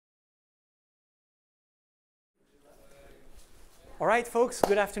All right, folks,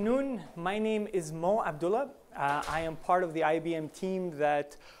 good afternoon. My name is Mo Abdullah. I am part of the IBM team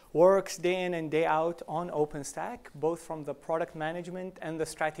that works day in and day out on OpenStack, both from the product management and the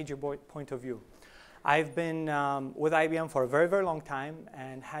strategy point of view. I've been with IBM for a very, very long time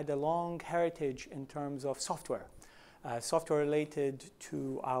and had a long heritage in terms of software. Software related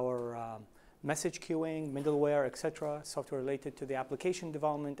to our message queuing, middleware, etc. Software related to the application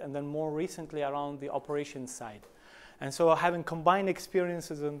development, and then more recently around the operations side. And so having combined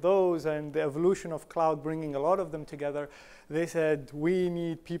experiences in those and the evolution of cloud, bringing a lot of them together, they said, we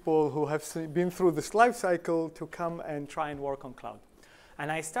need people who have been through this life cycle to come and try and work on cloud.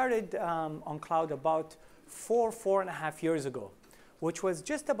 And I started on cloud about four and a half years ago, which was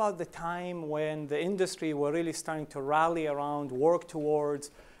just about the time when the industry were really starting to rally around, work towards,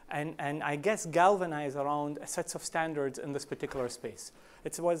 and I guess galvanize around sets of standards in this particular space.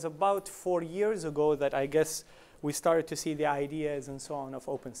 It was about 4 years ago that I guess we started to see the ideas and so on of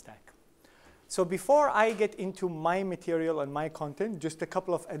OpenStack. So before I get into my material and my content, just a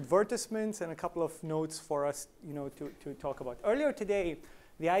couple of advertisements and a couple of notes for us, to talk about. Earlier today,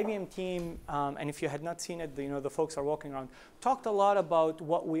 the IBM team, and if you had not seen it, the folks are walking around, talked a lot about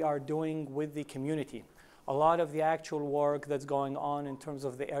what we are doing with the community. A lot of the actual work that's going on in terms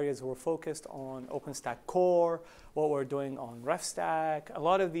of the areas we're focused on, OpenStack Core, what we're doing on RefStack, a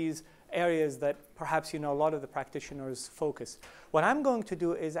lot of these areas that perhaps a lot of the practitioners focus. What I'm going to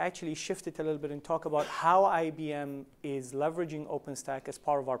do is actually shift it a little bit and talk about how IBM is leveraging OpenStack as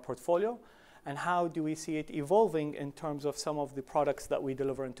part of our portfolio, and how do we see it evolving in terms of some of the products that we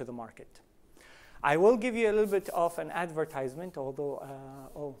deliver into the market. I will give you a little bit of an advertisement,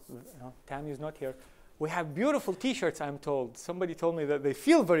 although, Tammy's not here. We have beautiful T-shirts, I'm told. Somebody told me that they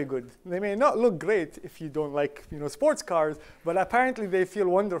feel very good. They may not look great if you don't like, sports cars, but apparently they feel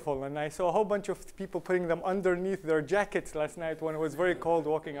wonderful. And I saw a whole bunch of people putting them underneath their jackets last night when it was very cold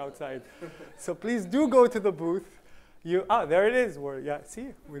walking outside. So please do go to the booth. There it is. See,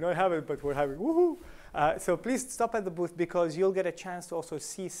 we don't have it, but we're having woohoo. So please stop at the booth because you'll get a chance to also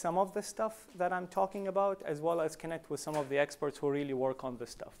see some of the stuff that I'm talking about, as well as connect with some of the experts who really work on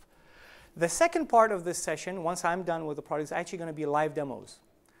this stuff. The second part of this session, once I'm done with the product, is actually going to be live demos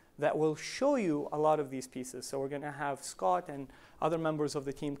that will show you a lot of these pieces. So we're going to have Scott and other members of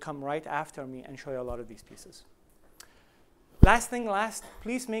the team come right after me and show you a lot of these pieces. Last thing last,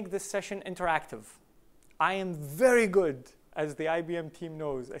 please make this session interactive. I am very good, as the IBM team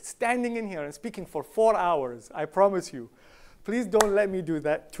knows, at standing in here and speaking for 4 hours, I promise you. Please don't let me do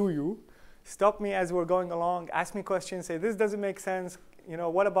that to you. Stop me as we're going along, ask me questions, say this doesn't make sense,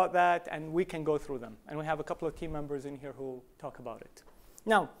 what about that? And we can go through them. And we have a couple of team members in here who will talk about it.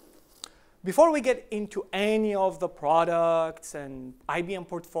 Now, before we get into any of the products and IBM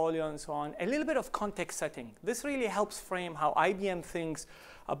portfolio and so on, a little bit of context setting. This really helps frame how IBM thinks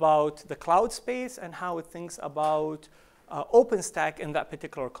about the cloud space and how it thinks about OpenStack in that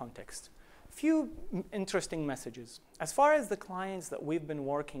particular context. A few interesting messages. As far as the clients that we've been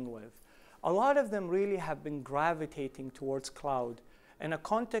working with, a lot of them really have been gravitating towards cloud in a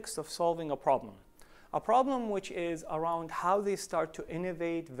context of solving a problem which is around how they start to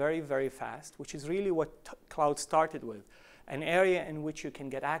innovate very, very fast, which is really what cloud started with, an area in which you can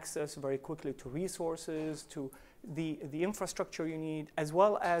get access very quickly to resources, to the infrastructure you need, as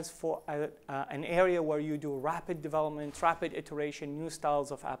well as for an area where you do rapid development, rapid iteration, new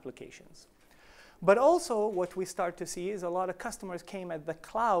styles of applications. But also what we start to see is a lot of customers came at the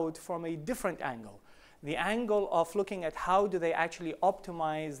cloud from a different angle. The angle of looking at how do they actually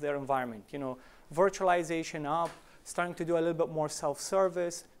optimize their environment. Virtualization up, starting to do a little bit more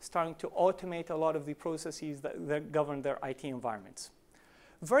self-service, starting to automate a lot of the processes that govern their IT environments.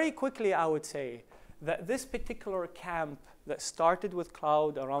 Very quickly, I would say that this particular camp that started with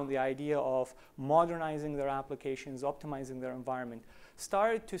cloud around the idea of modernizing their applications, optimizing their environment,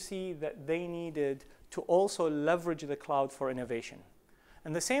 started to see that they needed to also leverage the cloud for innovation.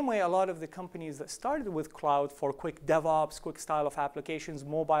 In the same way, a lot of the companies that started with cloud for quick DevOps, quick style of applications,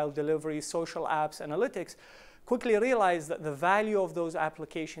 mobile delivery, social apps, analytics, quickly realized that the value of those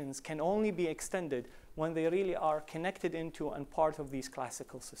applications can only be extended when they really are connected into and part of these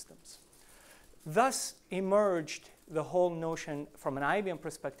classical systems. Thus emerged the whole notion from an IBM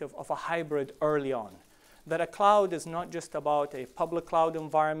perspective of a hybrid early on, that a cloud is not just about a public cloud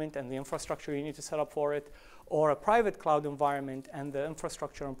environment and the infrastructure you need to set up for it, or a private cloud environment and the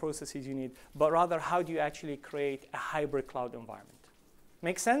infrastructure and processes you need, but rather how do you actually create a hybrid cloud environment.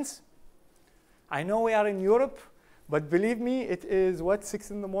 Make sense? I know we are in Europe, but believe me, it is,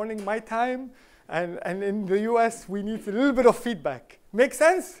 6 in the morning my time, and in the US, we need a little bit of feedback. Make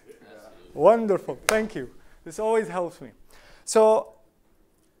sense? Yes. Wonderful, thank you. This always helps me. So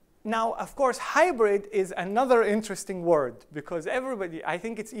now, of course, hybrid is another interesting word because everybody, I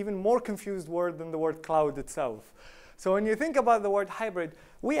think it's even more confused word than the word cloud itself. So when you think about the word hybrid,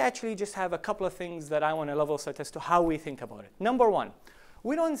 we actually just have a couple of things that I want to level set as to how we think about it. Number one,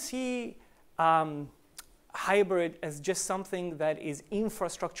 we don't see hybrid as just something that is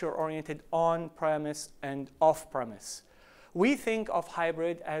infrastructure oriented on-premise and off-premise. We think of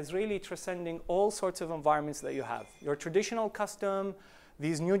hybrid as really transcending all sorts of environments that you have. Your traditional custom,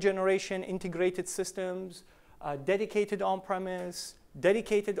 these new generation integrated systems, dedicated on-premise,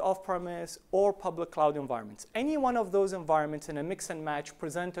 dedicated off-premise, or public cloud environments. Any one of those environments in a mix and match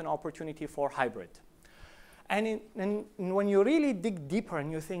present an opportunity for hybrid. And when you really dig deeper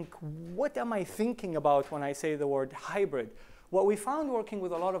and you think, what am I thinking about when I say the word hybrid? What we found working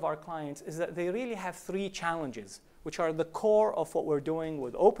with a lot of our clients is that they really have three challenges, which are the core of what we're doing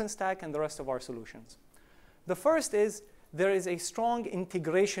with OpenStack and the rest of our solutions. The first is there is a strong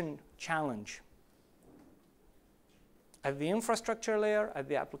integration challenge at the infrastructure layer, at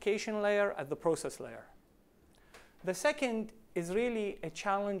the application layer, at the process layer. The second is really a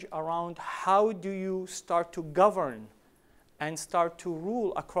challenge around how do you start to govern and start to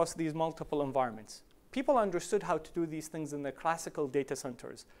rule across these multiple environments. People understood how to do these things in the classical data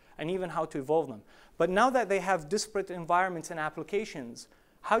centers and even how to evolve them. But now that they have disparate environments and applications,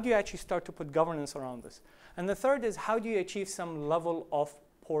 how do you actually start to put governance around this? And the third is how do you achieve some level of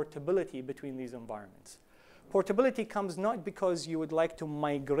portability between these environments? Portability comes not because you would like to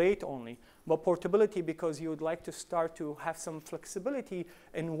migrate only, but portability because you would like to start to have some flexibility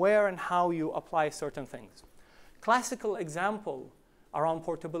in where and how you apply certain things. Classical example around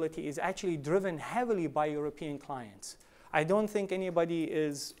portability is actually driven heavily by European clients. I don't think anybody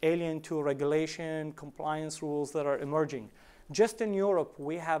is alien to regulation, compliance rules that are emerging. Just in Europe,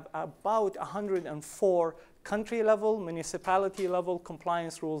 we have about 104 country-level, municipality-level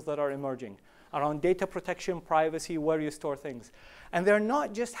compliance rules that are emerging around data protection, privacy, where you store things. And they're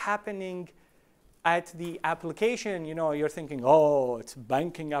not just happening at the application, you know, you're thinking, oh, it's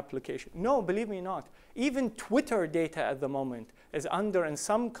banking application. No, believe me not. Even Twitter data at the moment is under, in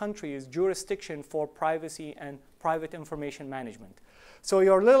some countries, jurisdiction for privacy and private information management. So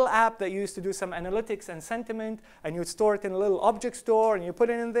your little app that used to do some analytics and sentiment, and you'd store it in a little object store, and you put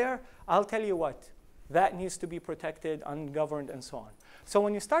it in there, I'll tell you what, that needs to be protected, ungoverned, and so on. So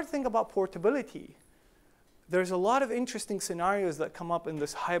when you start to think about portability, there's a lot of interesting scenarios that come up in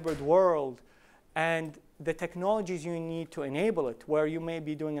this hybrid world and the technologies you need to enable it, where you may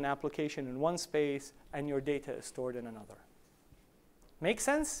be doing an application in one space and your data is stored in another. Make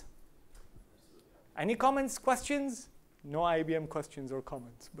sense? Any comments, questions? No IBM questions or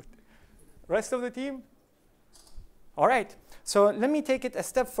comments, but rest of the team? All right, so let me take it a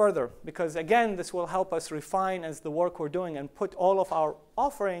step further, because again, this will help us refine as the work we're doing and put all of our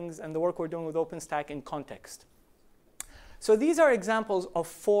offerings and the work we're doing with OpenStack in context. So these are examples of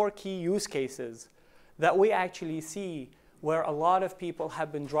 4 key use cases that we actually see where a lot of people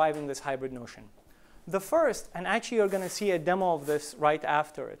have been driving this hybrid notion. The first, and actually you're going to see a demo of this right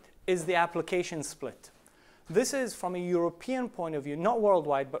after it, is the application split. This is from a European point of view, not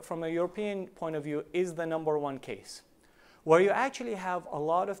worldwide, but from a European point of view, is the #1 case, where you actually have a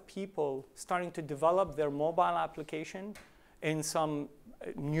lot of people starting to develop their mobile application in some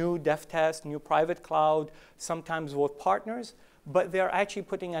new dev test, new private cloud, sometimes with partners, but they're actually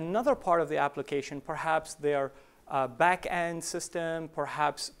putting another part of the application, perhaps their back-end system,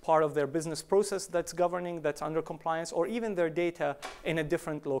 perhaps part of their business process that's governing, that's under compliance, or even their data in a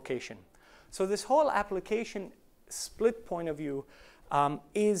different location. So this whole application split point of view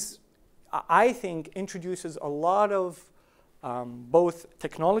I think, introduces a lot of both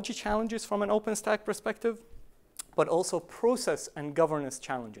technology challenges from an OpenStack perspective, but also process and governance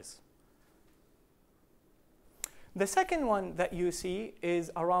challenges. The second one that you see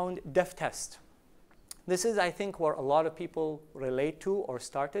is around dev test. This is, I think, where a lot of people relate to or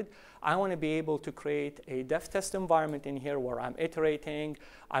started. I want to be able to create a dev test environment in here where I'm iterating.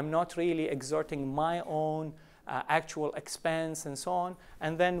 I'm not really exerting my own actual expense and so on.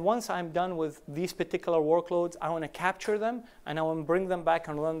 And then once I'm done with these particular workloads, I want to capture them and I want to bring them back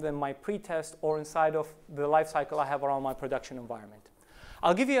and run them my pre-test or inside of the lifecycle I have around my production environment.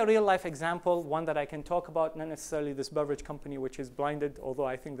 I'll give you a real life example, one that I can talk about, not necessarily this beverage company which is blinded, although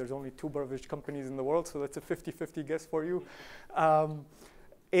I think there's only 2 beverage companies in the world, so that's a 50-50 guess for you,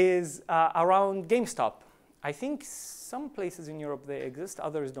 is around GameStop. I think some places in Europe they exist,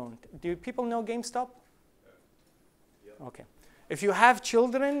 others don't. Do people know GameStop? Yeah. Okay. If you have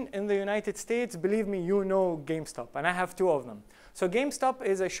children in the United States, believe me, you know GameStop, and I have 2 of them. So GameStop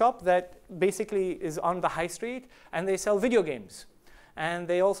is a shop that basically is on the high street, and they sell video games. And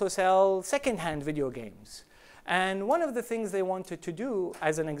they also sell secondhand video games. And one of the things they wanted to do,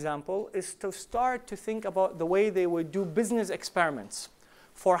 as an example, is to start to think about the way they would do business experiments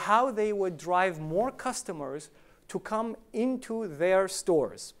for how they would drive more customers to come into their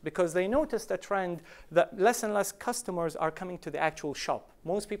stores, because they noticed a trend that less and less customers are coming to the actual shop.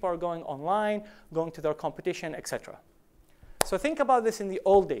 Most people are going online, going to their competition, etc. So think about this in the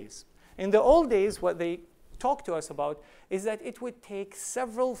old days. In the old days, what they talked to us about is that it would take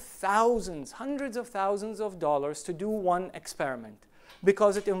several thousands, hundreds of thousands of dollars to do one experiment,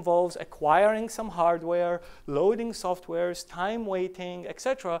 because it involves acquiring some hardware, loading softwares, time waiting,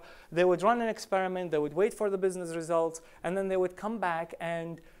 etc. They would run an experiment, they would wait for the business results, and then they would come back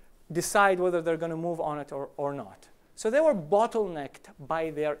and decide whether they're going to move on it or not. So they were bottlenecked by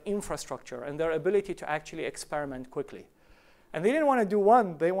their infrastructure and their ability to actually experiment quickly. And they didn't want to do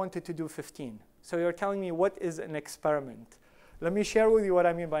one, they wanted to do 15. So you're telling me, what is an experiment? Let me share with you what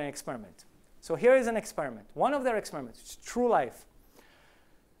I mean by an experiment. So here is an experiment. One of their experiments, it's true life.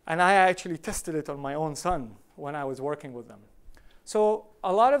 And I actually tested it on my own son when I was working with them. So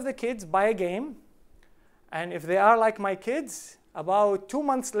a lot of the kids buy a game, and if they are like my kids, about 2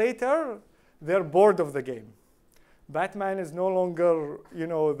 months later, they're bored of the game. Batman is no longer,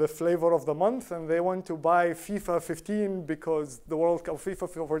 the flavor of the month, and they want to buy FIFA 15 because the World Cup,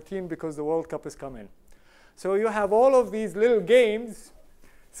 FIFA 14 because the World Cup is coming. So you have all of these little games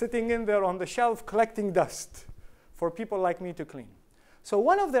sitting in there on the shelf collecting dust for people like me to clean. So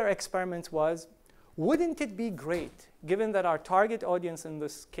one of their experiments was, wouldn't it be great, given that our target audience in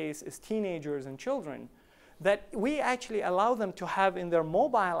this case is teenagers and children, that we actually allow them to have in their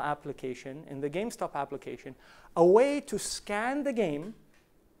mobile application, in the GameStop application, a way to scan the game.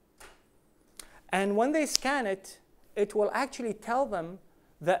 And when they scan it, it will actually tell them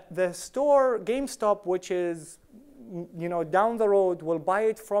that the store GameStop, which is down the road, will buy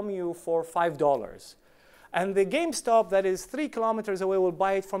it from you for $5. And the GameStop that is 3 kilometers away will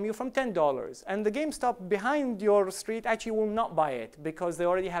buy it from you from $10. And the GameStop behind your street actually will not buy it because they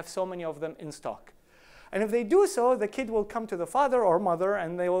already have so many of them in stock. And if they do so, the kid will come to the father or mother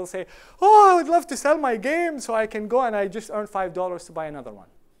and they will say, oh, I would love to sell my game so I can go and I just earned $5 to buy another one.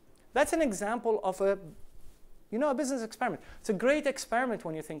 That's an example of a business experiment. It's a great experiment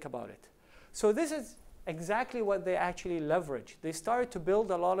when you think about it. So this is exactly what they actually leverage. They started to build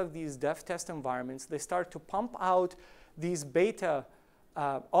a lot of these dev test environments. They started to pump out these beta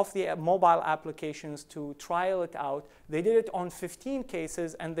of the mobile applications to trial it out. They did it on 15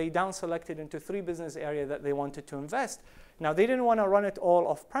 cases, and they down selected into 3 business areas that they wanted to invest. Now, they didn't want to run it all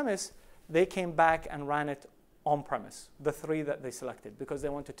off-premise. They came back and ran it on-premise, the 3 that they selected, because they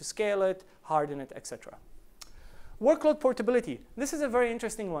wanted to scale it, harden it, etc. Workload portability. This is a very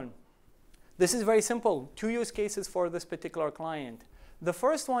interesting one. This is very simple. 2 use cases for this particular client. The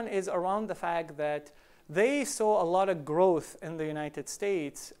first one is around the fact that they saw a lot of growth in the United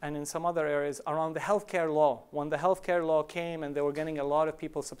States and in some other areas around the healthcare law. When the healthcare law came and they were getting a lot of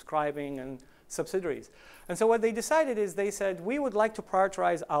people subscribing and subsidiaries. And so what they decided is they said, we would like to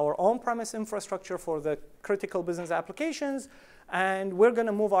prioritize our on-premise infrastructure for the critical business applications, and we're going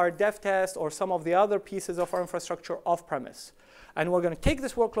to move our dev test or some of the other pieces of our infrastructure off-premise. And we're going to take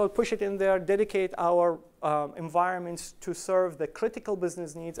this workload, push it in there, dedicate our environments to serve the critical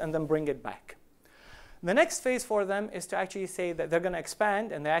business needs, and then bring it back. The next phase for them is to actually say that they're going to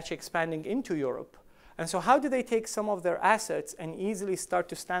expand, and they're actually expanding into Europe. And so how do they take some of their assets and easily start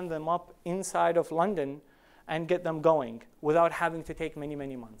to stand them up inside of London and get them going without having to take many,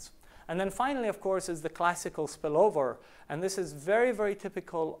 many months? And then finally, of course, is the classical spillover. And this is very, very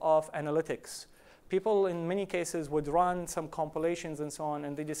typical of analytics. People, in many cases, would run some compilations and so on,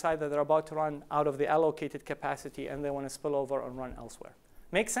 and they decide that they're about to run out of the allocated capacity, and they want to spill over and run elsewhere.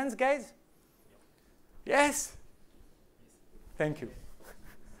 Make sense, guys? Yes? Thank you.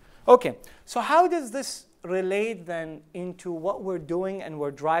 OK, so how does this relate then into what we're doing and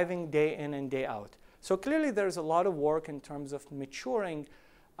we're driving day in and day out? So clearly, there's a lot of work in terms of maturing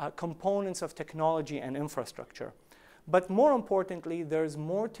components of technology and infrastructure. But more importantly, there's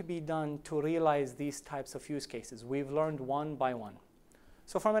more to be done to realize these types of use cases. We've learned one by one.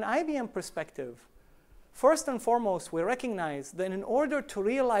 So from an IBM perspective, first and foremost, we recognize that in order to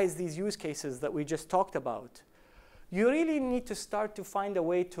realize these use cases that we just talked about, you really need to start to find a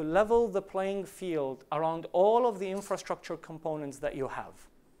way to level the playing field around all of the infrastructure components that you have.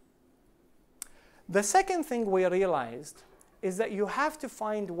 The second thing we realized is that you have to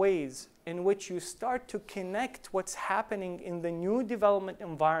find ways in which you start to connect what's happening in the new development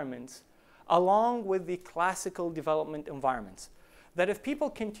environments along with the classical development environments. that if people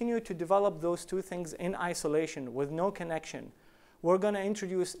continue to develop those two things in isolation with no connection, we're going to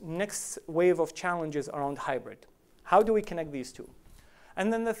introduce next wave of challenges around hybrid. How do we connect these two?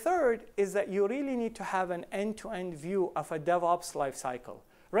 And then the third is that you really need to have an end-to-end view of a DevOps lifecycle,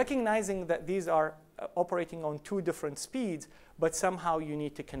 recognizing that these are operating on two different speeds, but somehow you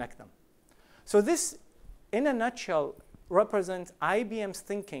need to connect them. So this, in a nutshell, represents IBM's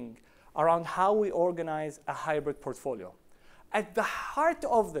thinking around how we organize a hybrid portfolio. At the heart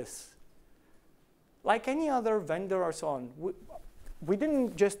of this, like any other vendor or so on, we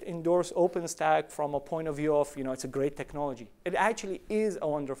didn't just endorse OpenStack from a point of view of, it's a great technology. It actually is a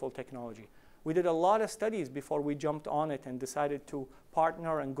wonderful technology. We did a lot of studies before we jumped on it and decided to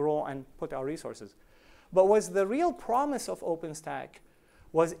partner and grow and put our resources. But was the real promise of OpenStack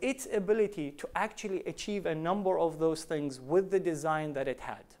was its ability to actually achieve a number of those things with the design that it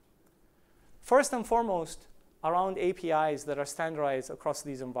had. First and foremost, around APIs that are standardized across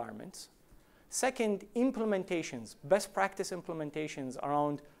these environments. Second, implementations, best practice implementations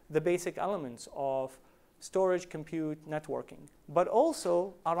around the basic elements of storage, compute, networking, but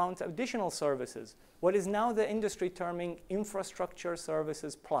also around additional services, what is now the industry terming infrastructure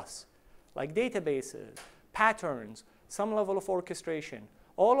services plus, like databases, patterns, some level of orchestration,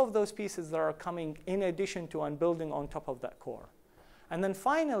 all of those pieces that are coming in addition to and building on top of that core. And then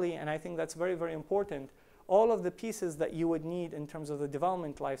finally, and I think that's very, very important, all of the pieces that you would need in terms of the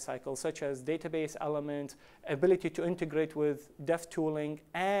development lifecycle, such as database elements, ability to integrate with dev tooling,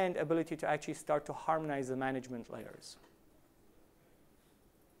 and ability to actually start to harmonize the management layers.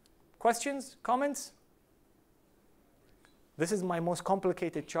 Questions, comments? This is my most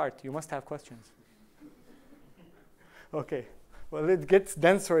complicated chart. You must have questions. OK. Well, it gets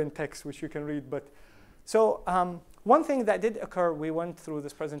denser in text, which you can read. But so one thing that did occur, we went through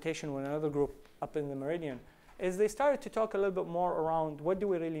this presentation with another group up in the Meridian, is they started to talk a little bit more around what do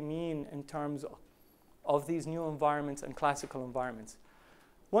we really mean in terms of these new environments and classical environments.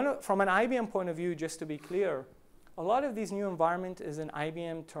 From an IBM point of view, just to be clear, a lot of these new environments is an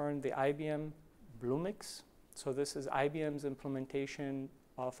IBM term, the IBM Bluemix. So this is IBM's implementation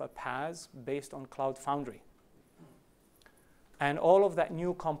of a PaaS based on Cloud Foundry. And all of that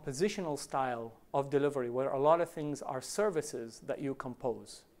new compositional style of delivery, where a lot of things are services that you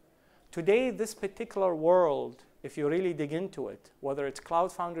compose. Today, this particular world, if you really dig into it, whether it's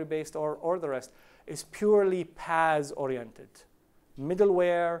Cloud Foundry based or the rest, is purely PaaS oriented.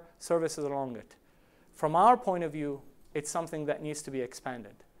 Middleware, services along it. From our point of view, it's something that needs to be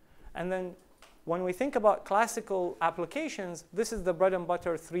expanded. And then when we think about classical applications, this is the bread and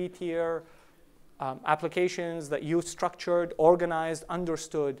butter three-tier applications that you structured, organized,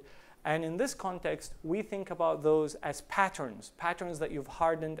 understood. And in this context, we think about those as patterns that you've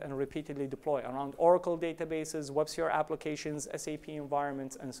hardened and repeatedly deploy around Oracle databases, WebSphere applications, SAP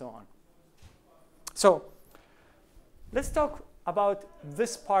environments, and so on. So let's talk about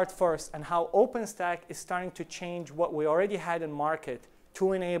this part first and how OpenStack is starting to change what we already had in market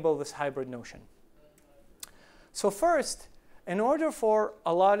to enable this hybrid notion. So first, in order for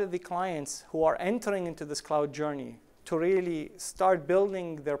a lot of the clients who are entering into this cloud journey to really start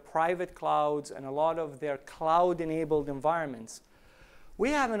building their private clouds and a lot of their cloud-enabled environments,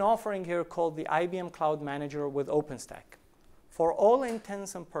 we have an offering here called the IBM Cloud Manager with OpenStack. For all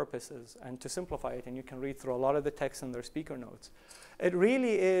intents and purposes, and to simplify it, and you can read through a lot of the text in their speaker notes, it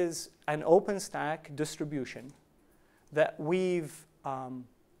really is an OpenStack distribution that we've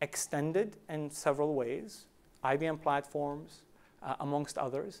extended in several ways, IBM platforms, amongst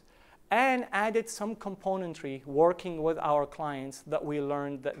others, and added some componentry working with our clients that we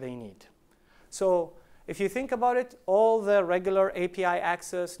learned that they need. So if you think about it, all the regular API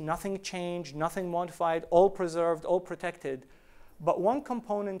access, nothing changed, nothing modified, all preserved, all protected. But one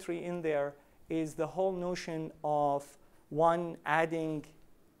componentry in there is the whole notion of, one, adding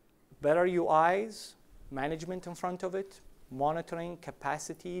better UIs, management in front of it, monitoring,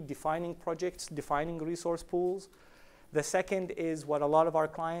 capacity, defining projects, defining resource pools. The second is what a lot of our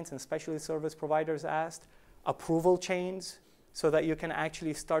clients and especially service providers asked, approval chains, so that you can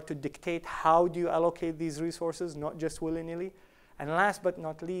actually start to dictate how do you allocate these resources, not just willy-nilly. And last but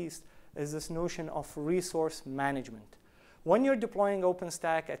not least is this notion of resource management. When you're deploying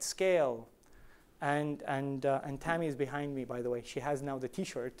OpenStack at scale, and Tammy is behind me, by the way. She has now the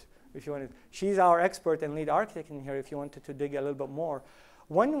T-shirt. If you wanted, she's our expert and lead architect in here if you wanted to dig a little bit more.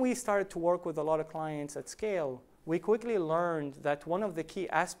 When we started to work with a lot of clients at scale, we quickly learned that one of the key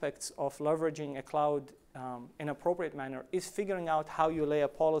aspects of leveraging a cloud in an appropriate manner is figuring out how you lay a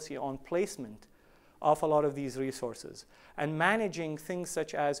policy on placement of a lot of these resources and managing things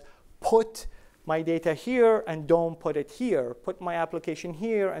such as put my data here and don't put it here. Put my application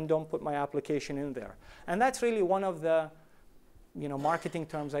here and don't put my application in there. And that's really one of the marketing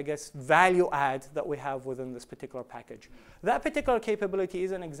terms, I guess, value add that we have within this particular package. That particular capability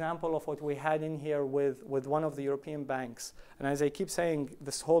is an example of what we had in here with one of the European banks. And as I keep saying,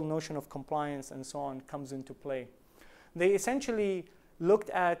 this whole notion of compliance and so on comes into play. They essentially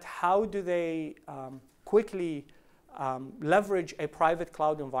looked at how do they quickly leverage a private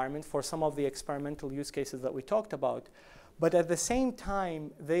cloud environment for some of the experimental use cases that we talked about. But at the same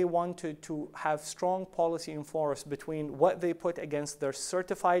time, they wanted to have strong policy enforcement between what they put against their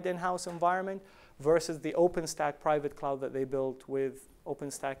certified in-house environment versus the OpenStack private cloud that they built with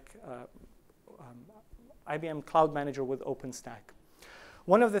OpenStack, IBM Cloud Manager with OpenStack.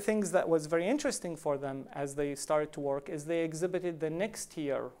 One of the things that was very interesting for them as they started to work is they exhibited the next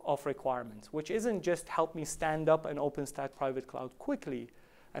tier of requirements, which isn't just help me stand up an OpenStack private cloud quickly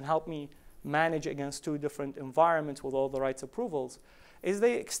and help me manage against 2 different environments with all the rights approvals, is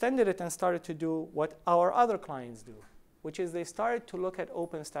they extended it and started to do what our other clients do, which is they started to look at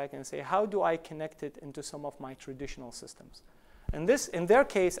OpenStack and say, how do I connect it into some of my traditional systems? And this, in their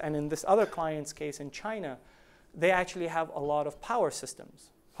case, and in this other client's case in China, they actually have a lot of power systems.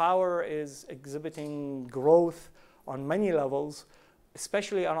 Power is exhibiting growth on many levels,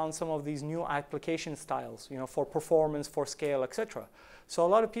 especially around some of these new application styles, for performance, for scale, etc. So a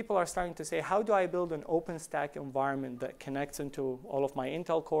lot of people are starting to say, how do I build an OpenStack environment that connects into all of my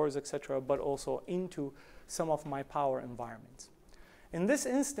Intel cores, etc., but also into some of my power environments? In this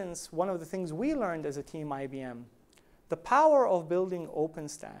instance, one of the things we learned as a team IBM, the power of building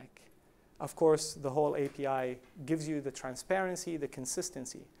OpenStack, of course, the whole API gives you the transparency, the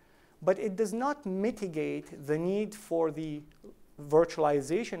consistency, but it does not mitigate the need for the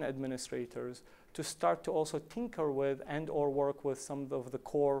virtualization administrators to start to also tinker with and or work with some of the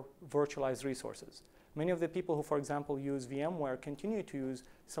core virtualized resources. Many of the people who, for example, use VMware continue to use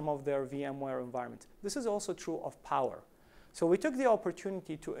some of their VMware environments. This is also true of Power. So we took the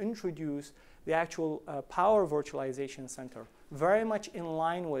opportunity to introduce the actual Power Virtualization Center, very much in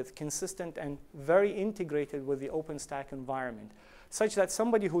line with, consistent, and very integrated with the OpenStack environment, such that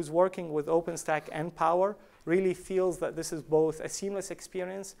somebody who's working with OpenStack and Power really feels that this is both a seamless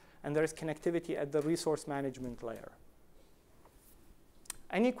experience and there is connectivity at the resource management layer.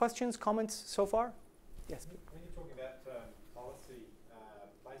 Any questions, comments so far? Yes. When you're talking about policy,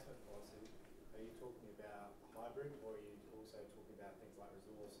 placement policy, are you talking about hybrid, or are you also talking about things like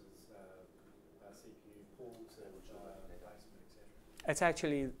resources, CPU pools, placement, etc.? It's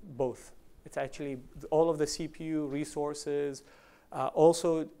actually both. It's actually all of the CPU resources,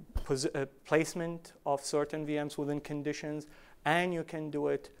 also placement of certain VMs within conditions, and you can do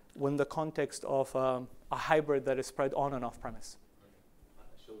it in the context of a hybrid that is spread on and off premise. I'll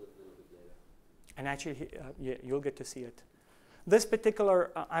show it a little bit later. And actually, yeah, you'll get to see it. This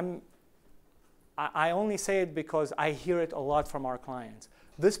particular, I only say it because I hear it a lot from our clients.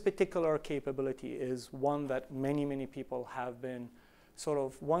 This particular capability is one that many, many people have been sort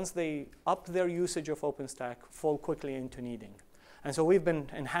of, once they up their usage of OpenStack, fall quickly into needing. And so we've been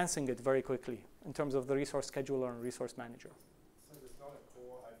enhancing it very quickly in terms of the resource scheduler and resource manager. So there's not a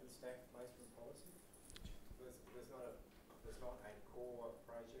core OpenStack placement policy? There's not a core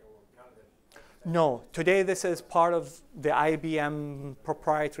project or kind of? No, today this is part of the IBM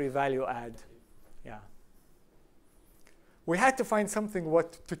proprietary value add. Yeah. We had to find something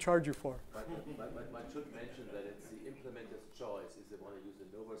what to charge you for. But one should mention that it's the implementer's choice if they want to use a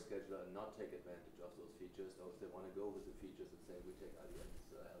Nova scheduler and not take advantage of those features, or if they want to go with the features and say we take IBM's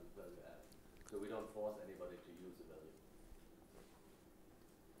value add. So we don't force anybody to use the value.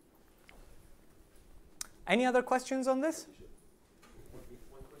 Any other questions on this?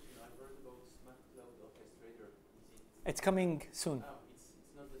 One question, I've heard about Smart Cloud Orchestrator. It's coming soon. Oh, it's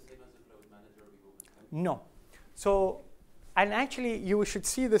not the same as the Cloud Manager with OpenStack? No. So, and actually, you should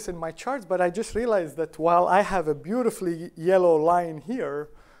see this in my charts, but I just realized that while I have a beautifully yellow line here,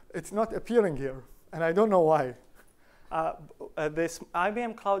 it's not appearing here, and I don't know why. This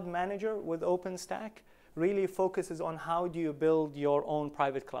IBM Cloud Manager with OpenStack really focuses on how do you build your own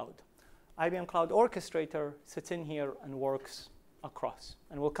private cloud. IBM Cloud Orchestrator sits in here and works across.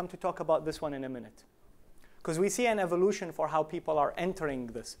 And we'll come to talk about this one in a minute. Because we see an evolution for how people are entering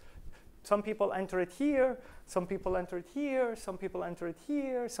this. Some people enter it here, some people enter it here, some people enter it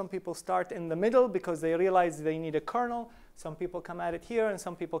here, some people start in the middle because they realize they need a kernel, some people come at it here, and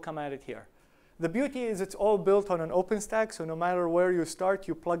some people come at it here. The beauty is it's all built on an OpenStack, so no matter where you start,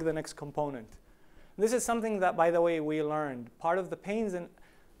 you plug the next component. This is something that, by the way, we learned. Part of the pains, and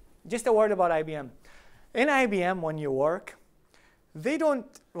just a word about IBM. In IBM, when you work, they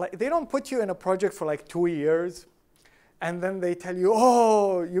don't put you in a project for like 2 years, and then they tell you,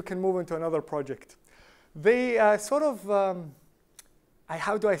 oh, you can move into another project. They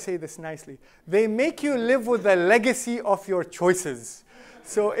how do I say this nicely? They make you live with the legacy of your choices.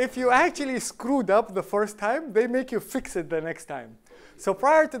 So if you actually screwed up the first time, they make you fix it the next time. So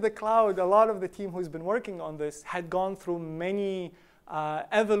prior to the cloud, a lot of the team who's been working on this had gone through many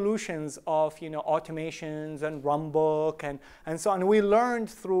evolutions of automations and runbook and so on. We learned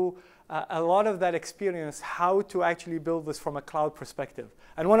through a lot of that experience how to actually build this from a cloud perspective.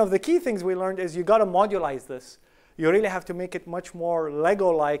 And one of the key things we learned is you got to modulize this. You really have to make it much more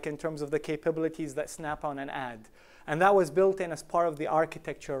Lego-like in terms of the capabilities that snap on and add. And that was built in as part of the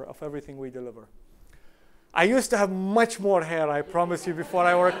architecture of everything we deliver. I used to have much more hair, I promise you, before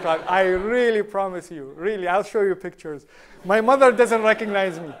I worked cloud. I really promise you. Really, I'll show you pictures. My mother doesn't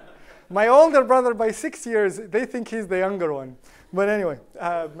recognize me. My older brother, by 6 years, they think he's the younger one. But anyway,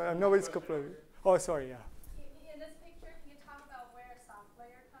 nobody's complaining. Oh, sorry, yeah. In this picture, can you talk about where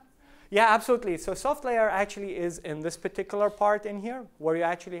SoftLayer comes in? Yeah, absolutely. So SoftLayer actually is in this particular part in here, where you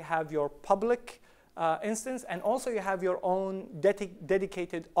actually have your public instance, and also you have your own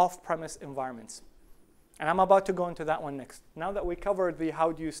dedicated off-premise environments. And I'm about to go into that one next. Now that we covered the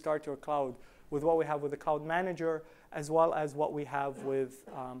how do you start your cloud with what we have with the Cloud Manager, as well as what we have with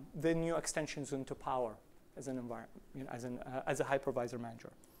the new extensions into Power as an environment, as a hypervisor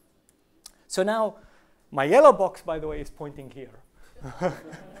manager. So now, my yellow box, by the way, is pointing here.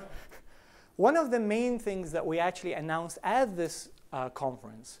 One of the main things that we actually announced at this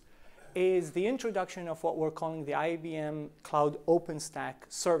conference is the introduction of what we're calling the IBM Cloud OpenStack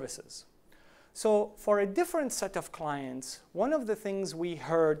services. So for a different set of clients, one of the things we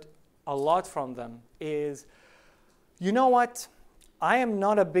heard a lot from them is, you know what, I am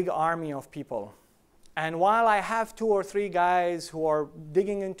not a big army of people. And while I have 2 or 3 guys who are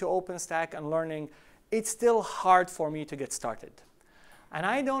digging into OpenStack and learning, it's still hard for me to get started. And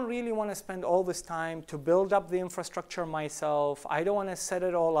I don't really want to spend all this time to build up the infrastructure myself. I don't want to set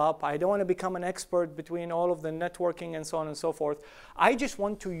it all up. I don't want to become an expert between all of the networking and so on and so forth. I just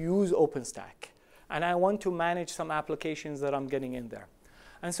want to use OpenStack. And I want to manage some applications that I'm getting in there.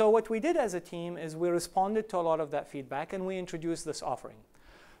 And so what we did as a team is we responded to a lot of that feedback, and we introduced this offering.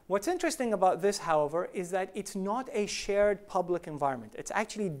 What's interesting about this, however, is that it's not a shared public environment. It's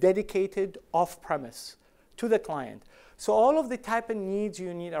actually dedicated off-premise to the client. So all of the type of needs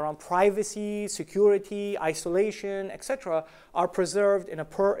you need around privacy, security, isolation, etc., are preserved in a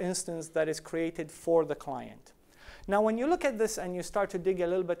per instance that is created for the client. Now, when you look at this and you start to dig a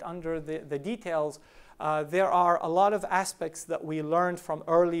little bit under the details, there are a lot of aspects that we learned from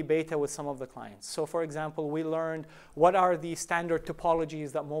early beta with some of the clients. So for example, we learned what are the standard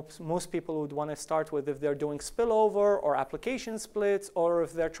topologies that most people would want to start with if they're doing spillover or application splits, or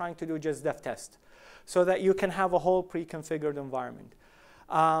if they're trying to do just dev test, so that you can have a whole pre-configured environment.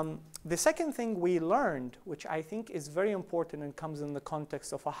 The second thing we learned, which I think is very important and comes in the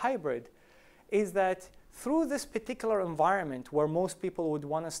context of a hybrid, is that through this particular environment where most people would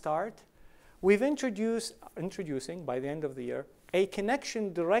want to start, we've introducing, by the end of the year, a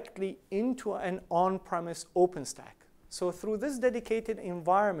connection directly into an on-premise OpenStack. So through this dedicated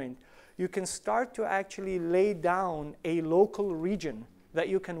environment, you can start to actually lay down a local region that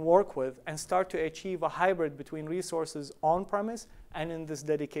you can work with and start to achieve a hybrid between resources on-premise and in this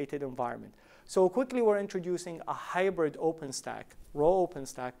dedicated environment. So quickly, we're introducing a hybrid OpenStack, raw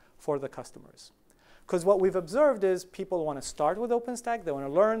OpenStack, for the customers. Because what we've observed is people want to start with OpenStack, they want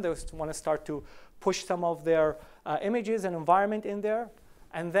to learn, they want to start to push some of their images and environment in there,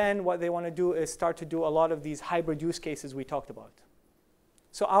 and then what they want to do is start to do a lot of these hybrid use cases we talked about.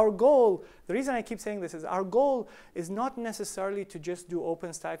 So our goal, the reason I keep saying this is our goal is not necessarily to just do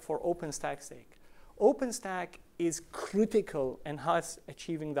OpenStack for OpenStack's sake. OpenStack is critical in us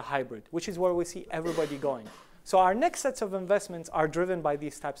achieving the hybrid, which is where we see everybody going. So our next sets of investments are driven by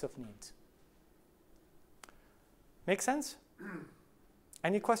these types of needs. Make sense?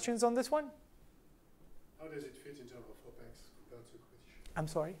 Any questions on this one? How does it fit in terms of OpEx compared to competition? I'm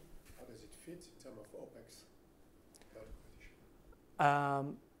sorry? How does it fit in terms of OpEx compared to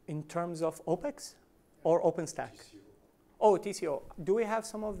competition? In terms of OpEx or OpenStack? TCO. Oh, TCO. Do we have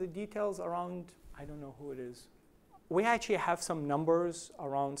some of the details around, I don't know who it is. We actually have some numbers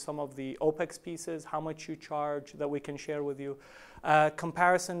around some of the OpEx pieces, how much you charge that we can share with you.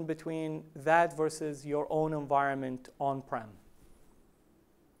 Comparison between that versus your own environment on-prem.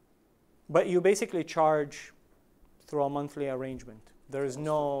 But you basically charge through a monthly arrangement. There is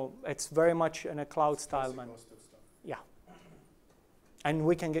no, it's very much in a cloud style manner. Yeah. And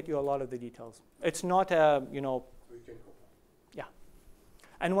we can get you a lot of the details. It's not a, you know. So you can compare. Yeah.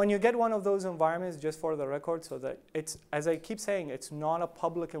 And when you get one of those environments, just for the record, so that it's, as I keep saying, it's not a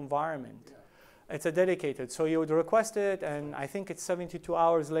public environment. Yeah. It's a dedicated. So you would request it, and I think it's 72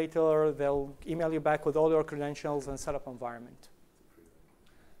 hours later, they'll email you back with all your credentials and setup environment.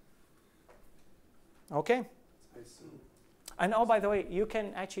 Okay? And oh, by the way, you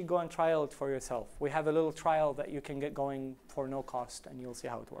can actually go and trial it for yourself. We have a little trial that you can get going for no cost, and you'll see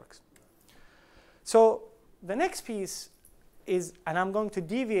how it works. So the next piece is, and I'm going to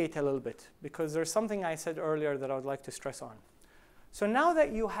deviate a little bit, because there's something I said earlier that I would like to stress on. So now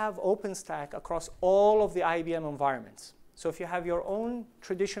that you have OpenStack across all of the IBM environments, so if you have your own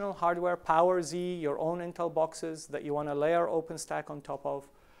traditional hardware, PowerZ, your own Intel boxes that you want to layer OpenStack on top of,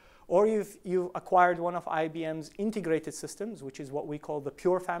 or you've acquired one of IBM's integrated systems, which is what we call the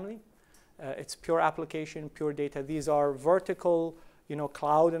Pure family. It's pure application, pure data. These are vertical,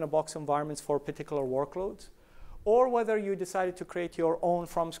 cloud in a box environments for particular workloads. Or whether you decided to create your own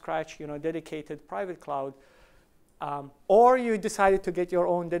from scratch, dedicated private cloud, or you decided to get your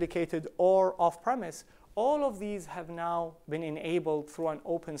own dedicated or off-premise, all of these have now been enabled through an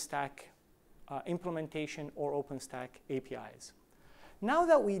OpenStack implementation or OpenStack APIs. Now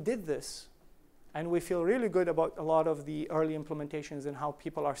that we did this, and we feel really good about a lot of the early implementations and how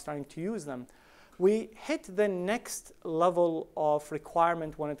people are starting to use them, we hit the next level of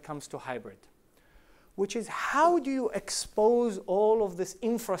requirement when it comes to hybrid, which is how do you expose all of this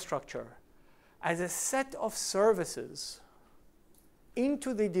infrastructure as a set of services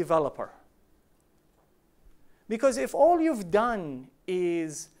into the developer? Because if all you've done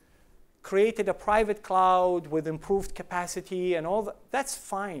is created a private cloud with improved capacity and all that, that's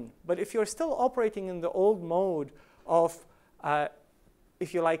fine. But if you're still operating in the old mode of,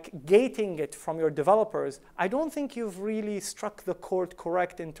 if you like, gating it from your developers, I don't think you've really struck the chord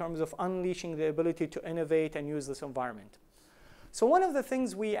correct in terms of unleashing the ability to innovate and use this environment. So one of the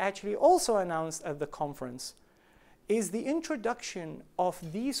things we actually also announced at the conference is the introduction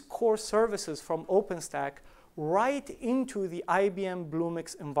of these core services from OpenStack right into the IBM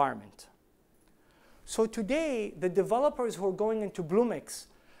Bluemix environment. So today, the developers who are going into Bluemix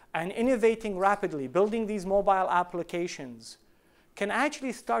and innovating rapidly, building these mobile applications, can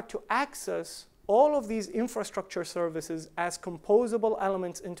actually start to access all of these infrastructure services as composable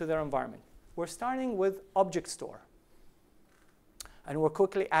elements into their environment. We're starting with Object Store. And we're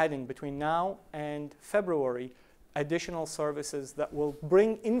quickly adding, between now and February, additional services that will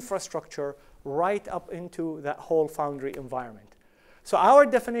bring infrastructure right up into that whole Foundry environment. So our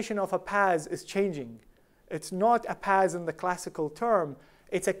definition of a PaaS is changing. It's not a PaaS in the classical term.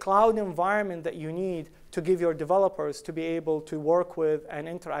 It's a cloud environment that you need to give your developers to be able to work with and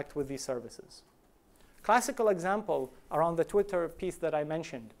interact with these services. Classical example around the Twitter piece that I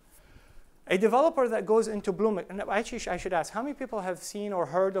mentioned. A developer that goes into Bluemix, and actually I should ask, how many people have seen or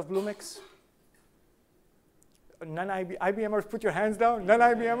heard of Bluemix? Non-IBMers, put your hands down.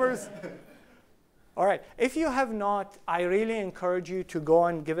 Non-IBMers? All right. If you have not, I really encourage you to go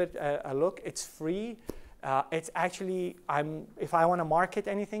and give it a look. It's free. It's actually, if I want to market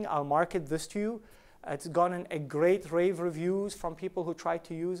anything, I'll market this to you. It's gotten a great rave reviews from people who try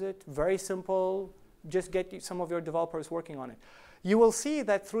to use it. Very simple. Just get some of your developers working on it. You will see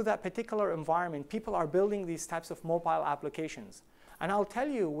that through that particular environment, people are building these types of mobile applications. And I'll tell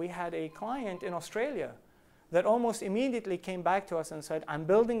you, we had a client in Australia that almost immediately came back to us and said, I'm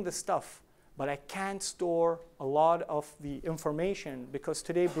building this stuff, but I can't store a lot of the information because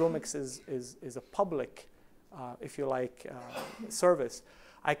today Bluemix is a public, if you like, service.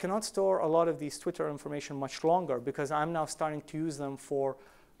 I cannot store a lot of these Twitter information much longer because I'm now starting to use them for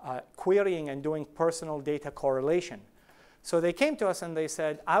querying and doing personal data correlation. So they came to us and they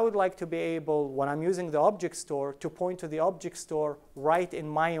said, I would like to be able, when I'm using the object store, to point to the object store right in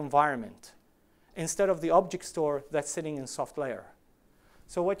my environment instead of the object store that's sitting in soft layer.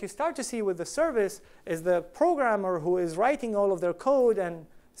 So what you start to see with the service is the programmer who is writing all of their code and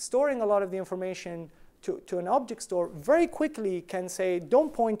storing a lot of the information to an object store very quickly can say,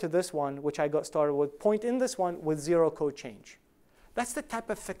 don't point to this one, which I got started with, point in this one with zero code change. That's the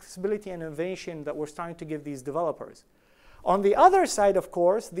type of flexibility and innovation that we're starting to give these developers. On the other side, of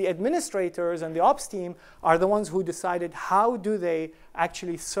course, the administrators and the ops team are the ones who decided how do they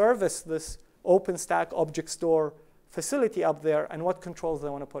actually service this OpenStack object store facility up there and what controls they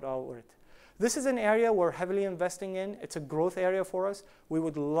want to put over it. This is an area we're heavily investing in. It's a growth area for us. We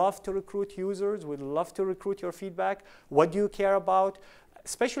would love to recruit users. We'd love to recruit your feedback. What do you care about?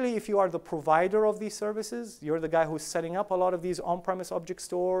 Especially if you are the provider of these services. You're the guy who's setting up a lot of these on-premise object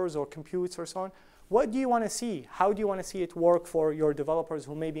stores or computes or so on. What do you want to see? How do you want to see it work for your developers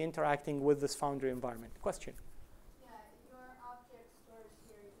who may be interacting with this Foundry environment? Question? Yeah, your object stores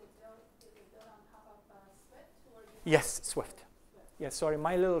here Yes, Swift. Yes, sorry,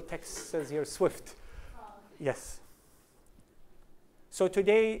 my little text says here Swift. Yes. So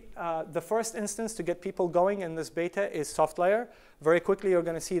today, the first instance to get people going in this beta is SoftLayer. Very quickly, you're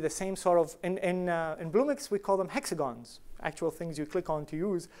going to see the same sort of, in Bluemix, we call them hexagons, actual things you click on to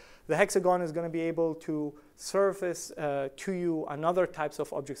use. The hexagon is going to be able to surface to you another types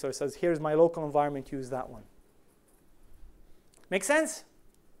of objects. So it says, here's my local environment, use that one. Make sense?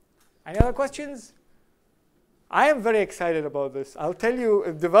 Any other questions? I am very excited about this. I'll tell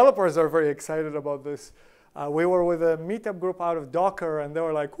you, developers are very excited about this. We were with a meetup group out of Docker, and they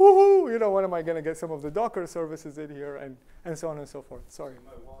were like, woohoo, you know, when am I going to get some of the Docker services in here, and so on and so forth. Sorry.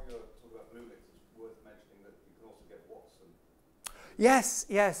 While you're talking about Bluemix, it's worth mentioning that you can also get Watson. Yes,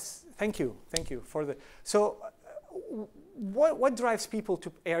 yes. Thank you for the. So what drives people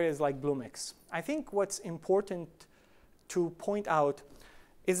to areas like Bluemix? I think what's important to point out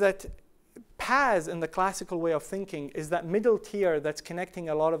is that PaaS, in the classical way of thinking, is that middle tier that's connecting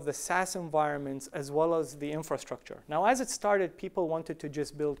a lot of the SaaS environments as well as the infrastructure. Now, as it started, people wanted to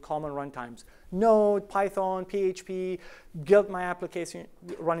just build common runtimes. Node, Python, PHP, build my application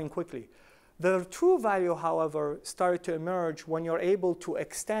running quickly. The true value, however, started to emerge when you're able to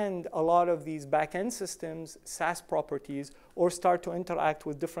extend a lot of these back-end systems, SaaS properties, or start to interact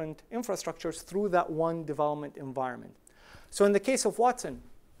with different infrastructures through that one development environment. So in the case of Watson,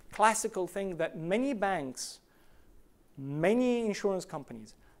 classical thing that many banks, many insurance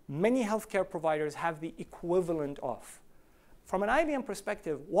companies, many healthcare providers have the equivalent of. From an IBM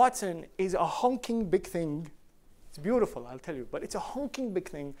perspective, Watson is a honking big thing. It's beautiful, I'll tell you, but it's a honking big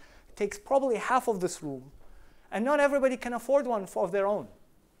thing. It takes probably half of this room, and not everybody can afford one of their own.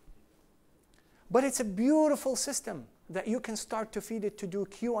 But it's a beautiful system that you can start to feed it to do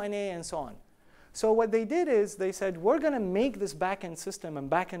Q&A and so on. So what they did is they said, we're going to make this backend system and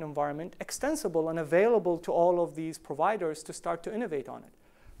backend environment extensible and available to all of these providers to start to innovate on it.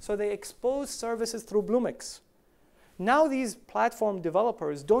 So they exposed services through Bluemix. Now these platform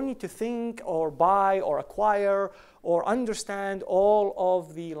developers don't need to think or buy or acquire or understand all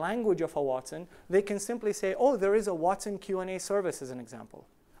of the language of a Watson. They can simply say, oh, there is a Watson Q&A service as an example.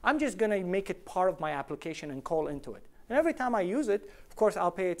 I'm just going to make it part of my application and call into it. And every time I use it, of course,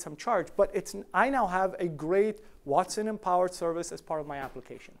 I'll pay it some charge. But I now have a great Watson-empowered service as part of my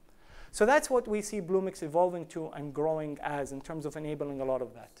application. So that's what we see Bluemix evolving to and growing as in terms of enabling a lot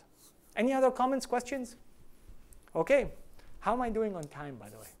of that. Any other comments, questions? OK. How am I doing on time, by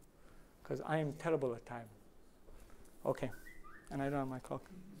the way? Because I am terrible at time. OK. And I don't have my clock.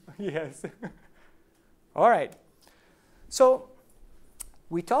 Yes. All right. So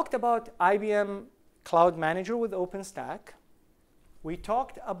we talked about IBM Cloud Manager with OpenStack. We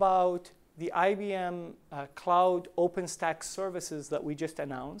talked about the IBM Cloud OpenStack services that we just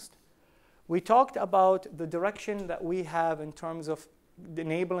announced. We talked about the direction that we have in terms of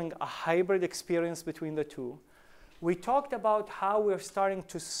enabling a hybrid experience between the two. We talked about how we're starting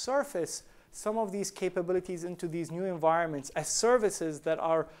to surface some of these capabilities into these new environments as services that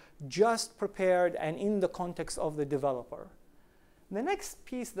are just prepared and in the context of the developer. The next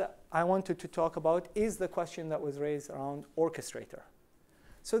piece that I wanted to talk about is the question that was raised around orchestrator.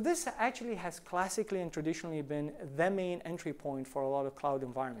 So this actually has classically and traditionally been the main entry point for a lot of cloud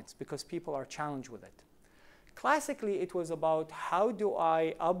environments because people are challenged with it. Classically, it was about how do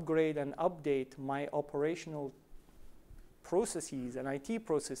I upgrade and update my operational processes and IT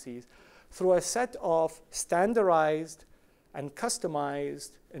processes through a set of standardized and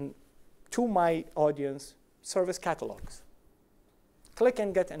customized and to my audience service catalogs. Click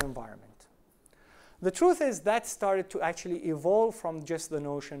and get an environment. The truth is that started to actually evolve from just the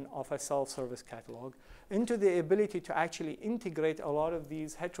notion of a self-service catalog into the ability to actually integrate a lot of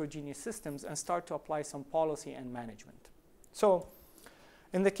these heterogeneous systems and start to apply some policy and management. So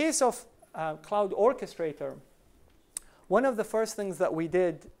in the case of Cloud Orchestrator, one of the first things that we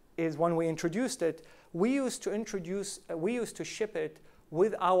did is when we introduced it, we used to ship it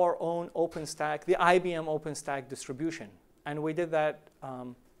with our own OpenStack, the IBM OpenStack distribution. And we did that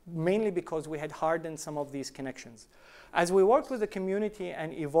mainly because we had hardened some of these connections. As we worked with the community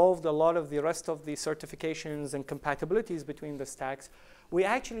and evolved a lot of the rest of the certifications and compatibilities between the stacks, we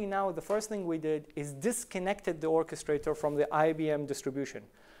actually now, the first thing we did is disconnected the orchestrator from the IBM distribution.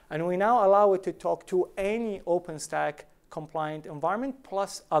 And we now allow it to talk to any OpenStack compliant environment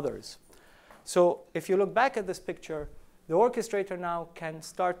plus others. So if you look back at this picture, the orchestrator now can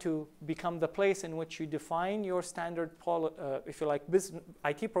start to become the place in which you define your standard, if you like, business,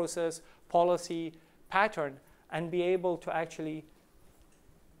 IT process, policy, pattern, and be able to actually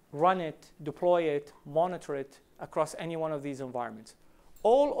run it, deploy it, monitor it across any one of these environments.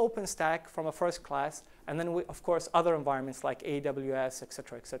 all OpenStack from a first class, and then, of course, other environments like AWS,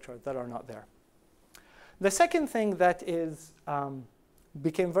 et cetera, that are not there. The second thing that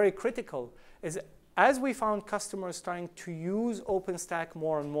became very critical is as we found customers starting to use OpenStack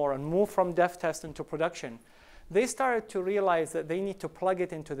more and more and move from dev test into production, they started to realize that they need to plug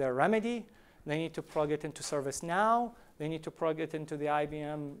it into their Remedy, they need to plug it into ServiceNow, they need to plug it into the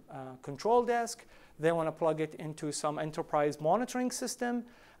IBM control desk, they want to plug it into some enterprise monitoring system,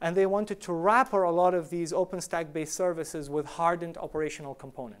 and they wanted to wrapper a lot of these OpenStack-based services with hardened operational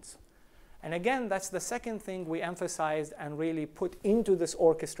components. And again, that's the second thing we emphasized and really put into this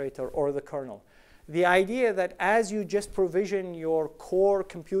orchestrator or the kernel. The idea that as you just provision your core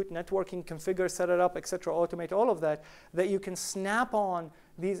compute, networking, configure, set it up, et cetera, automate all of that, that you can snap on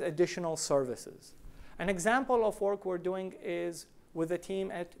these additional services. An example of work we're doing is with the team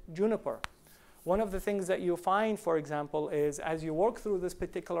at Juniper. One of the things that you find, for example, is as you work through this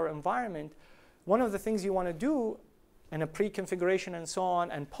particular environment, one of the things you want to do in a pre-configuration and so on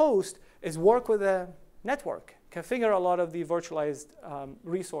and post is work with a network, configure a lot of the virtualized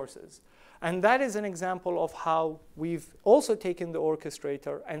resources. And that is an example of how we've also taken the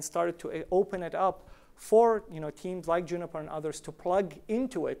orchestrator and started to open it up for teams like Juniper and others to plug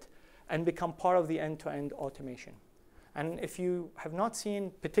into it and become part of the end-to-end automation. And if you have not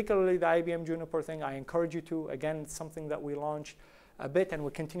seen particularly the IBM Juniper thing, I encourage you to. Again, it's something that we launched a bit and we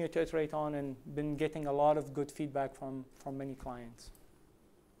continue to iterate on and been getting a lot of good feedback from many clients.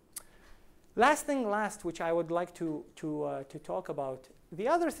 Last thing last, which I would like to talk about, the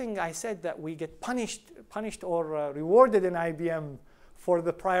other thing I said that we get punished or rewarded in IBM for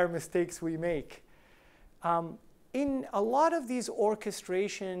the prior mistakes we make. In a lot of these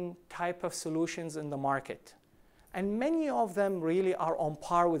orchestration type of solutions in the market, and many of them really are on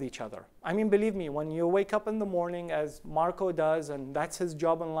par with each other. I mean, believe me, when you wake up in the morning, as Marco does, and that's his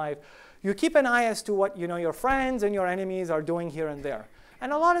job in life, you keep an eye as to what your friends and your enemies are doing here and there.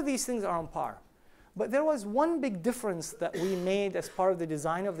 And a lot of these things are on par. But there was one big difference that we made as part of the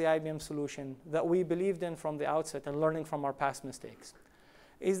design of the IBM solution that we believed in from the outset and learning from our past mistakes,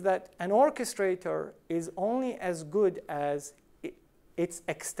 is that an orchestrator is only as good as its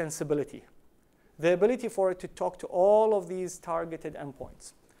extensibility, the ability for it to talk to all of these targeted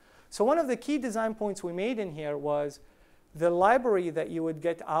endpoints. So one of the key design points we made in here was the library that you would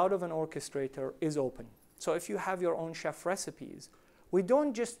get out of an orchestrator is open. So if you have your own chef recipes, we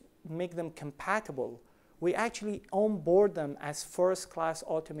don't just make them compatible, we actually onboard them as first-class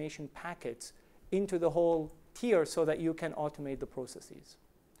automation packets into the whole tier so that you can automate the processes.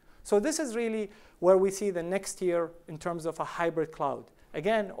 So this is really where we see the next tier in terms of a hybrid cloud.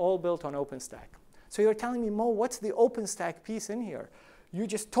 Again, all built on OpenStack. So you're telling me, Mo, what's the OpenStack piece in here? You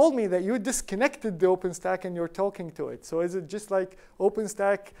just told me that you disconnected the OpenStack and you're talking to it. So is it just like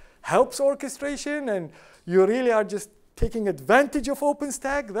OpenStack helps orchestration and you really are just taking advantage of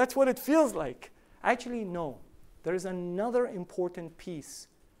OpenStack? That's what it feels like. Actually, no. There's another important piece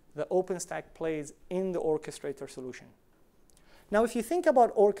that OpenStack plays in the orchestrator solution. Now, if you think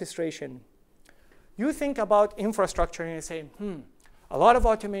about orchestration, you think about infrastructure and you say, a lot of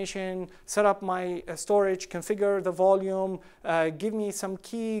automation, set up my storage, configure the volume, give me some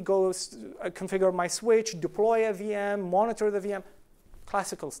key, go configure my switch, deploy a VM, monitor the VM,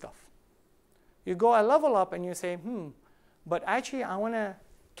 classical stuff. You go a level up and you say, but actually I want to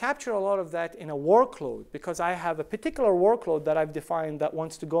capture a lot of that in a workload because I have a particular workload that I've defined that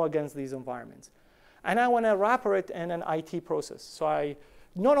wants to go against these environments. And I want to wrapper it in an IT process. So I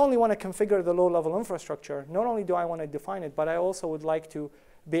not only want to configure the low-level infrastructure, not only do I want to define it, but I also would like to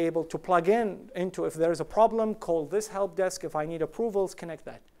be able to plug into if there's a problem, call this help desk. If I need approvals, connect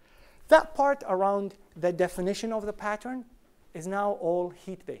that. That part around the definition of the pattern is now all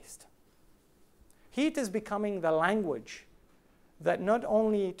heat-based. Heat is becoming the language that not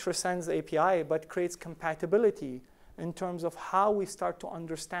only transcends the API, but creates compatibility in terms of how we start to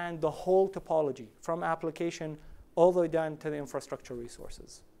understand the whole topology from application all the way down to the infrastructure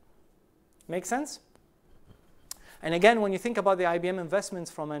resources. Make sense? And again, when you think about the IBM investments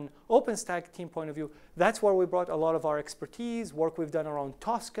from an OpenStack team point of view, that's where we brought a lot of our expertise, work we've done around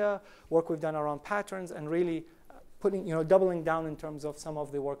Tosca, work we've done around patterns, and really putting, doubling down in terms of some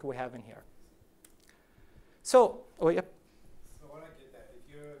of the work we have in here. So, yep. So I don't get that.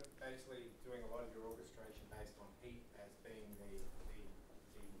 If you're basically doing a lot of your orchestration based on heat as being the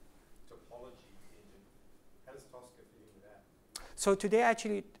topology engine, how does Tosca fit into that? So today,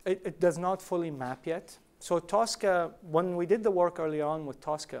 actually, it does not fully map yet. So Tosca, when we did the work early on with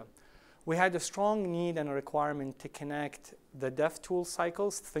Tosca, we had a strong need and a requirement to connect the dev tool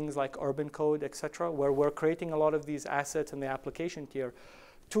cycles, things like urban code, et cetera, where we're creating a lot of these assets in the application tier,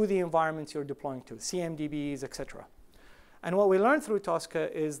 to the environments you're deploying to, CMDBs, et cetera. And what we learned through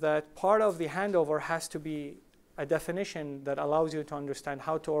Tosca is that part of the handover has to be a definition that allows you to understand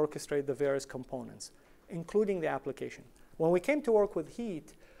how to orchestrate the various components, including the application. When we came to work with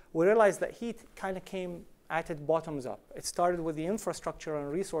Heat, we realized that Heat kind of came at it bottoms up. It started with the infrastructure and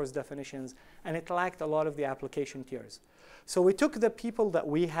resource definitions, and it lacked a lot of the application tiers. So we took the people that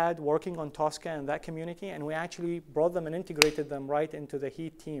we had working on Tosca and that community, and we actually brought them and integrated them right into the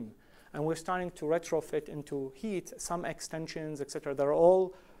Heat team. And we're starting to retrofit into Heat some extensions, et cetera. They're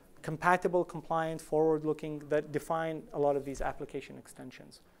all compatible, compliant, forward-looking, that define a lot of these application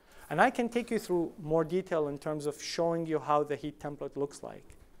extensions. And I can take you through more detail in terms of showing you how the Heat template looks like.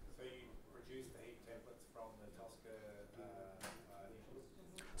 So you reduce the Heat templates from the Tosca inputs?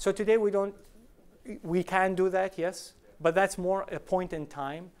 So today we can do that, yes, but that's more a point in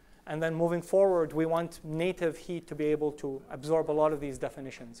time. And then moving forward, we want native Heat to be able to absorb a lot of these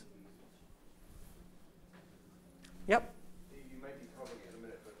definitions. Yep. You may be covering it in a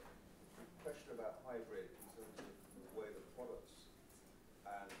minute, but the question about hybrid in terms of the way the products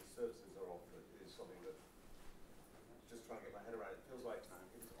and the services are offered is something that, just trying to get my head around, it feels like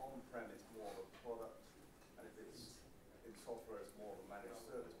if it's on-prem, it's more of a product, and if it's in software, it's more of a managed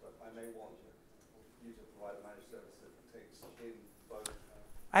service. But I may want you to provide a managed service that takes in both.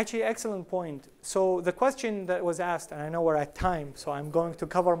 Actually, excellent point. So the question that was asked, and I know we're at time, so I'm going to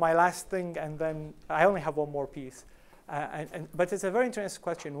cover my last thing, and then I only have one more piece. But it's a very interesting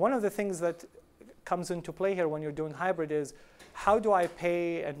question. One of the things that comes into play here when you're doing hybrid is, how do I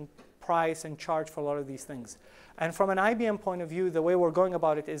pay and price and charge for a lot of these things? And from an IBM point of view, the way we're going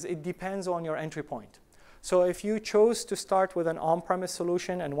about it is it depends on your entry point. So if you chose to start with an on-premise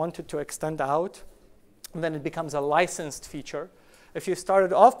solution and wanted to extend out, then it becomes a licensed feature. If you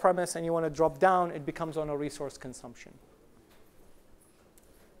started off-premise and you want to drop down, it becomes on a resource consumption.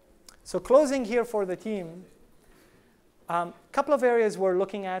 So closing here for the team, a couple of areas we're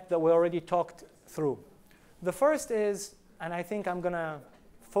looking at that we already talked through. The first is, and I think I'm going to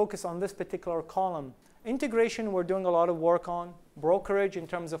focus on this particular column, integration we're doing a lot of work on, brokerage in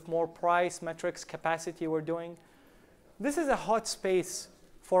terms of more price, metrics, capacity we're doing. This is a hot space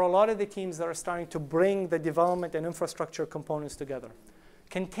for a lot of the teams that are starting to bring the development and infrastructure components together.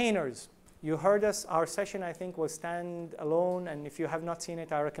 Containers. You heard us, our session I think was standalone, and if you have not seen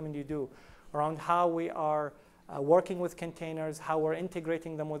it, I recommend you do, around how we are working with containers, how we're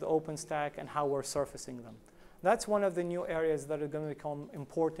integrating them with OpenStack, and how we're surfacing them. That's one of the new areas that are going to become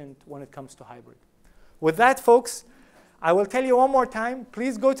important when it comes to hybrid. With that, folks, I will tell you one more time,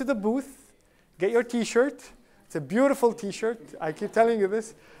 please go to the booth, get your t-shirt. It's a beautiful t-shirt. I keep telling you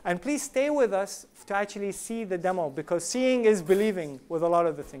this. And please stay with us to actually see the demo, because seeing is believing with a lot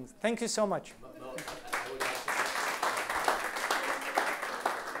of the things. Thank you so much.